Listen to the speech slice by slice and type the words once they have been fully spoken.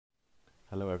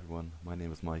Hello everyone, my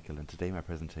name is Michael and today my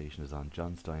presentation is on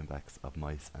John Steinbeck's Of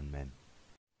Mice and Men.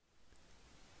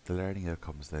 The learning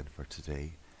outcomes then for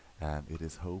today, it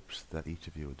is hoped that each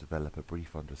of you will develop a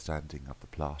brief understanding of the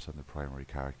plot and the primary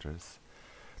characters,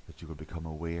 that you will become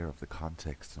aware of the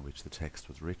context in which the text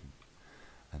was written,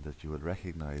 and that you will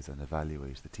recognise and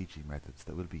evaluate the teaching methods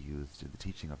that will be used in the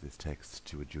teaching of this text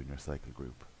to a junior cycle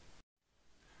group.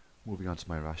 Moving on to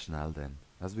my rationale then.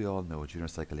 As we all know, Junior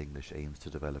Cycle English aims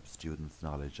to develop students'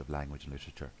 knowledge of language and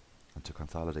literature, and to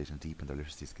consolidate and deepen their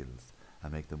literacy skills,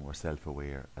 and make them more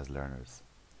self-aware as learners.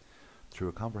 Through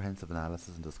a comprehensive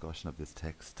analysis and discussion of this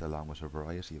text, along with a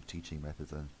variety of teaching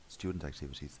methods and student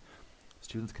activities,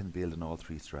 students can build on all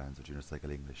three strands of Junior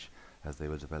Cycle English, as they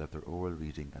will develop their oral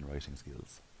reading and writing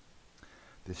skills.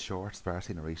 This short,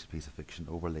 sparsely narrated piece of fiction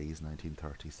overlays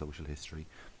 1930s social history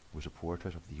with a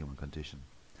portrait of the human condition.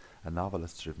 A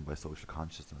novelist driven by social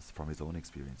consciousness from his own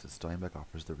experiences, Steinbeck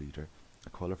offers the reader a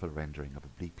colourful rendering of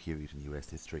a bleak period in US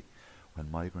history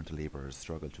when migrant labourers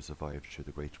struggled to survive through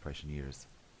the Great Depression years.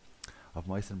 Of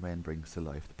Mice and Men brings to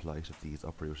life the plight of these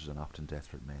uprooted and often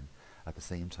desperate men. At the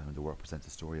same time, the work presents a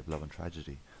story of love and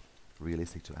tragedy,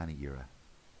 realistic to any era.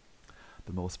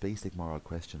 The most basic moral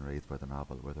question raised by the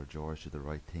novel, whether George did the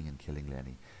right thing in killing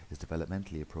Lenny, is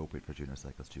developmentally appropriate for junior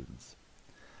cycle students.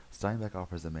 Steinbeck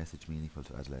offers a message meaningful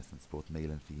to adolescents, both male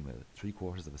and female,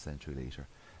 3/4 of a century later,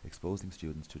 exposing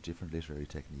students to different literary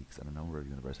techniques and a number of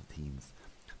universal themes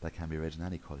that can be read in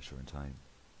any culture and time.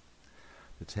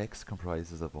 The text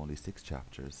comprises of only 6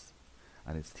 chapters,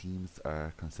 and its themes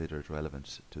are considered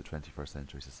relevant to 21st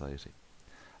century society.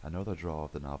 Another draw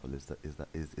of the novel is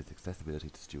its accessibility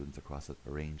to students across a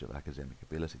range of academic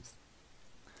abilities.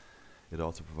 It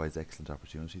also provides excellent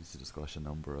opportunities to discuss a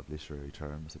number of literary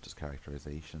terms such as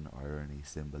characterization, irony,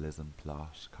 symbolism,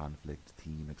 plot, conflict,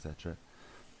 theme, etc.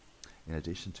 In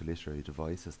addition to literary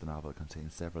devices, the novel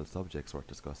contains several subjects worth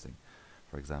discussing.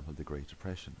 For example, the Great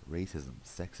Depression, racism,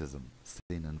 sexism,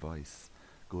 sin and vice,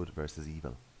 good versus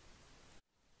evil.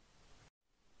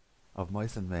 Of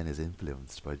Mice and Men is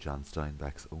influenced by John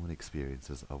Steinbeck's own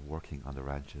experiences of working on the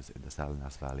ranches in the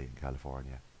Salinas Valley in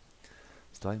California.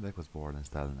 Steinbeck was born in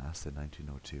Salinas in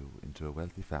 1902 into a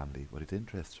wealthy family, but his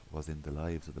interest was in the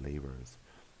lives of the labourers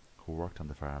who worked on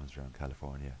the farms around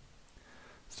California.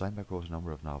 Steinbeck wrote a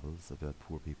number of novels about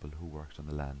poor people who worked on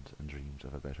the land and dreamed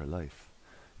of a better life,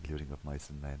 including Of Mice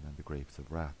and Men and The Grapes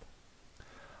of Wrath.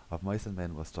 Of Mice and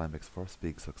Men was Steinbeck's first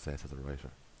big success as a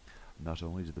writer. Not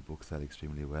only did the book sell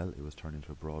extremely well, it was turned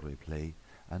into a Broadway play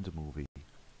and a movie,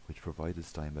 which provided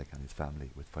Steinbeck and his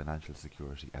family with financial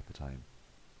security at the time.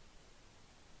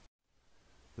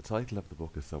 The title of the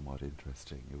book is somewhat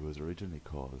interesting. It was originally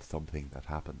called Something That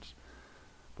Happened,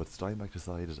 but Steinbeck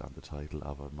decided on the title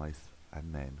of Of Mice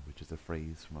and Men, which is a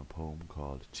phrase from a poem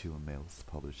called To a Mouse,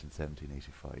 published in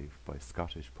 1785 by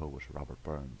Scottish poet Robert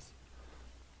Burns.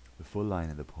 The full line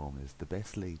in the poem is, "The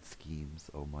best laid schemes,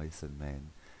 O mice and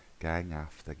men, gang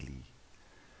aft a glee."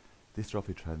 This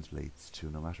roughly translates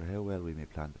to, no matter how well we may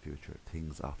plan the future,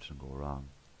 things often go wrong.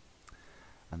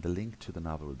 And the link to the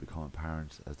novel will become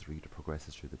apparent as the reader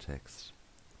progresses through the text.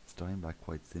 Steinbeck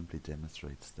quite simply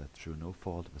demonstrates that through no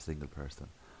fault of a single person,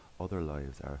 other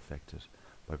lives are affected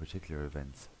by particular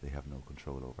events they have no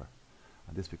control over,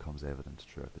 and this becomes evident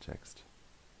throughout the text.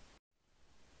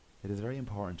 It is very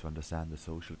important to understand the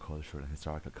social, cultural and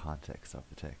historical context of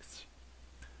the text.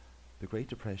 The Great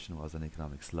Depression was an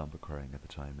economic slump occurring at the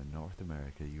time in North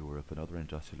America, Europe and other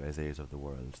industrialized areas of the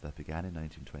world that began in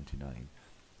 1929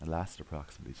 and lasted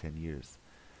approximately 10 years,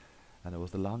 and it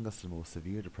was the longest and most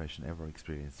severe depression ever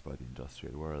experienced by the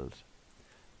industrial world.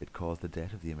 It caused the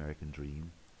death of the American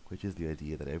dream, which is the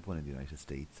idea that everyone in the United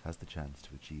States has the chance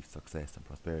to achieve success and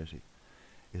prosperity.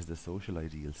 It is the social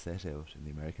ideal set out in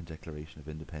the American Declaration of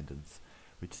Independence,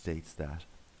 which states that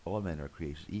all men are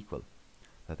created equal,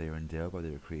 that they are endowed by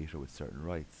their Creator with certain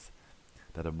rights,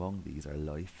 that among these are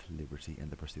life, liberty and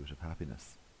the pursuit of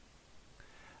happiness.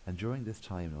 And during this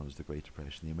time known as the Great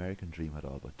Depression, the American dream had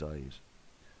all but died.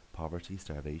 Poverty,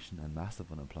 starvation and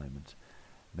massive unemployment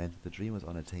meant that the dream was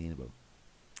unattainable,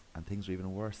 and things were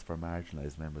even worse for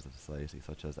marginalized members of society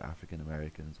such as African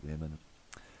Americans, women,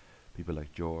 people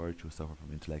like George who suffer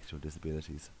from intellectual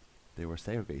disabilities. They were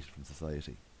segregated from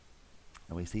society.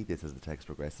 And we see this as the text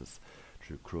progresses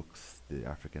through Crooks, the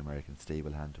African American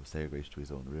stable hand who was segregated to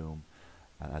his own room,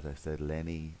 and as I said,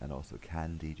 Lenny and also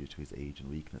Candy due to his age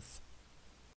and weakness.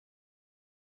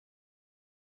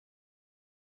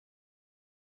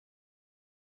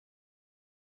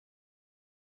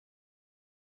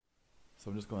 So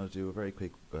I'm just going to do a very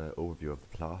quick overview of the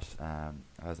plot.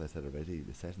 As I said already,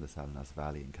 it's set in the Salinas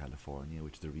Valley in California,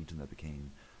 which is the region that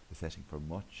became the setting for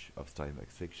much of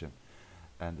Steinbeck's fiction,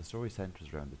 and the story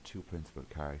centres around the two principal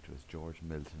characters, George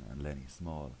Milton and Lenny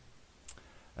Small.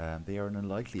 They are an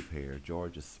unlikely pair.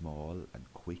 George is small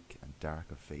and quick and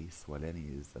dark of face, while Lenny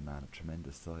is a man of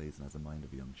tremendous size and has the mind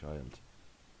of a young child.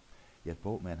 Yet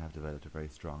both men have developed a very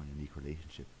strong and unique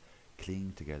relationship,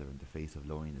 clinging together in the face of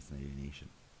loneliness and alienation.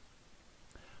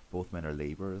 Both men are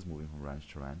labourers, moving from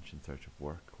ranch to ranch in search of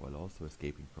work, while also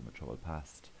escaping from a troubled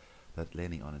past that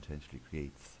Lenny unintentionally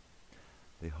creates.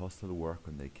 They hustle work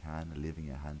when they can,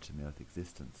 living a hand-to-mouth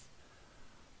existence.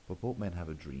 But both men have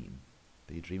a dream.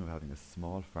 They dream of having a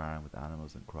small farm with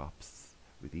animals and crops,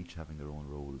 with each having their own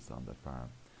roles on that farm.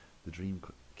 The dream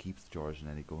keeps George and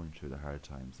Lenny going through the hard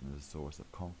times and is a source of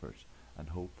comfort and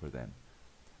hope for them,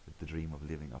 with the dream of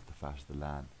living off the fat of the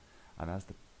land. And as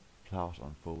the plot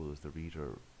unfolds, the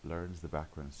reader learns the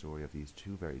background story of these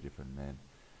two very different men,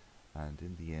 and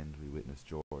in the end we witness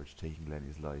George taking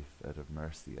Lenny's life out of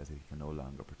mercy as he can no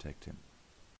longer protect him.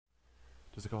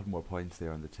 Just a couple more points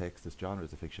there on the text. This genre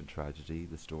is a fiction tragedy.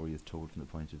 The story is told from the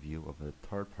point of view of a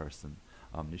third person,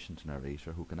 omniscient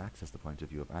narrator who can access the point of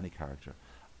view of any character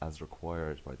as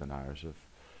required by the narrative.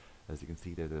 As you can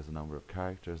see there's a number of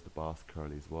characters: the boss,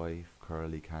 Curly's wife,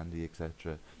 Curly, Candy,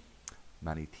 etc.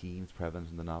 Many themes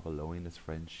prevalent in the novel: loneliness,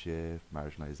 friendship,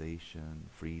 marginalisation,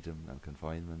 freedom and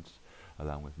confinement,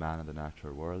 along with man in the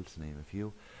natural world, to name a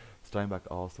few. Steinbeck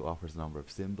also offers a number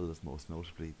of symbols, most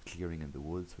notably the clearing in the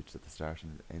woods, which is at the start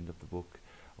and end of the book,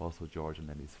 also George and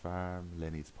Lenny's farm,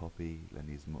 Lenny's puppy,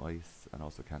 Lenny's mice, and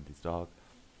also Candy's dog.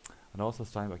 And also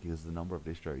Steinbeck uses a number of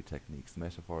literary techniques: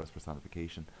 metaphors,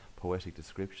 personification, poetic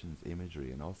descriptions,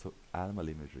 imagery, and also animal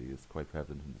imagery is quite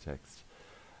prevalent in the text,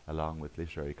 along with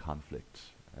literary conflict.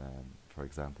 For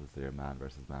example, there man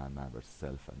versus man versus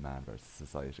self, and man versus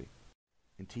society.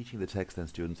 In teaching the text, then,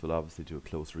 students will obviously do a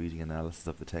close reading analysis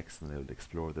of the text, and they will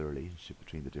explore the relationship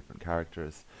between the different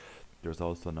characters. There's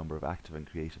also a number of active and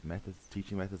creative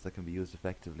teaching methods that can be used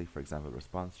effectively. For example,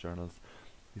 response journals.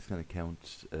 These can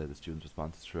account the students'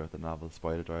 responses throughout the novel.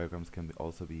 Spider diagrams can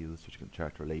also be used, which can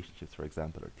chart relationships, for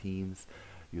example, or themes,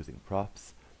 using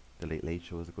props. The Late Late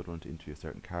Show is a good one to interview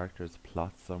certain characters.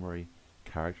 Plot summary,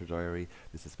 character diary.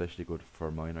 This is especially good for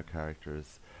minor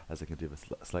characters, as it can give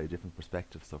a slightly different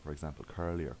perspective. So, for example,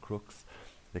 Curly or Crooks,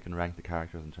 they can rank the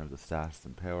characters in terms of status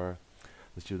and power.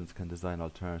 The students can design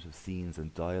alternative scenes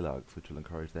and dialogues, which will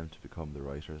encourage them to become the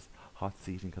writers. Hot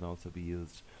seating can also be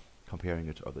used, comparing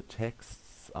it to other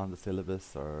texts on the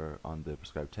syllabus or on the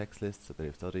prescribed text lists that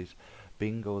they've studied.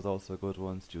 Bingo is also a good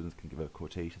one. Students can give out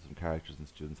quotations from characters, and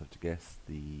students have to guess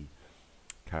the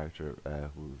character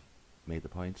who made the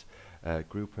point.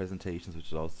 Group presentations, which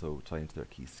is also tie into their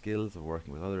key skills of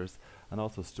working with others, and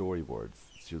also storyboards.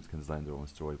 Students can design their own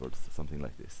storyboards, something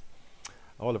like this,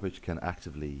 all of which can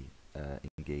actively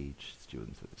engage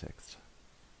students with the text.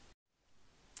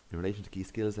 In relation to key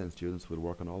skills, then, students will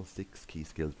work on all 6 key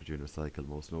skills during their cycle,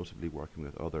 most notably working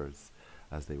with others,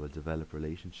 as they will develop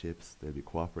relationships. They'll be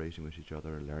cooperating with each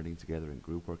other, learning together in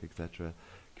group work, etc.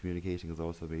 Communicating is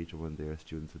also a major one there.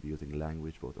 Students will be using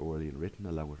language, both orally and written,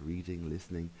 along with reading,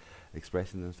 listening,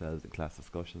 expressing themselves in class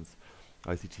discussions.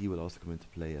 ICT will also come into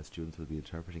play, as students will be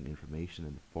interpreting information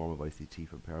in the form of ICT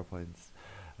from PowerPoints.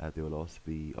 They will also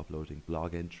be uploading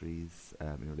blog entries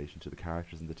in relation to the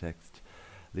characters in the text.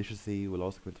 Literacy will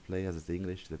also come into play, as it's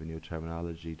English. There'll be new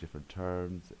terminology, different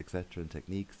terms, etc. and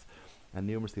techniques. And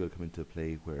numeracy will come into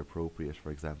play where appropriate,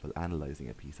 for example, analysing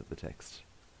a piece of the text.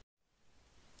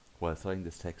 While studying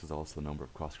this text is also a number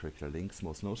of cross-curricular links,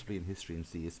 most notably in history and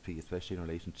CSP, especially in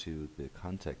relation to the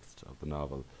context of the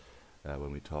novel,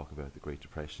 when we talk about the Great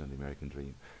Depression and the American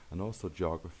Dream, and also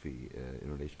geography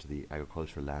in relation to the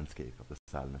agricultural landscape of the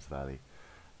Salinas Valley.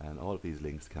 And all of these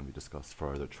links can be discussed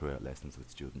further throughout lessons with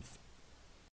students.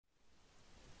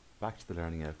 Back to the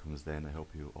learning outcomes then. I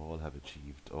hope you all have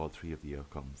achieved all 3 of the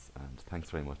outcomes, and thanks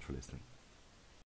very much for listening.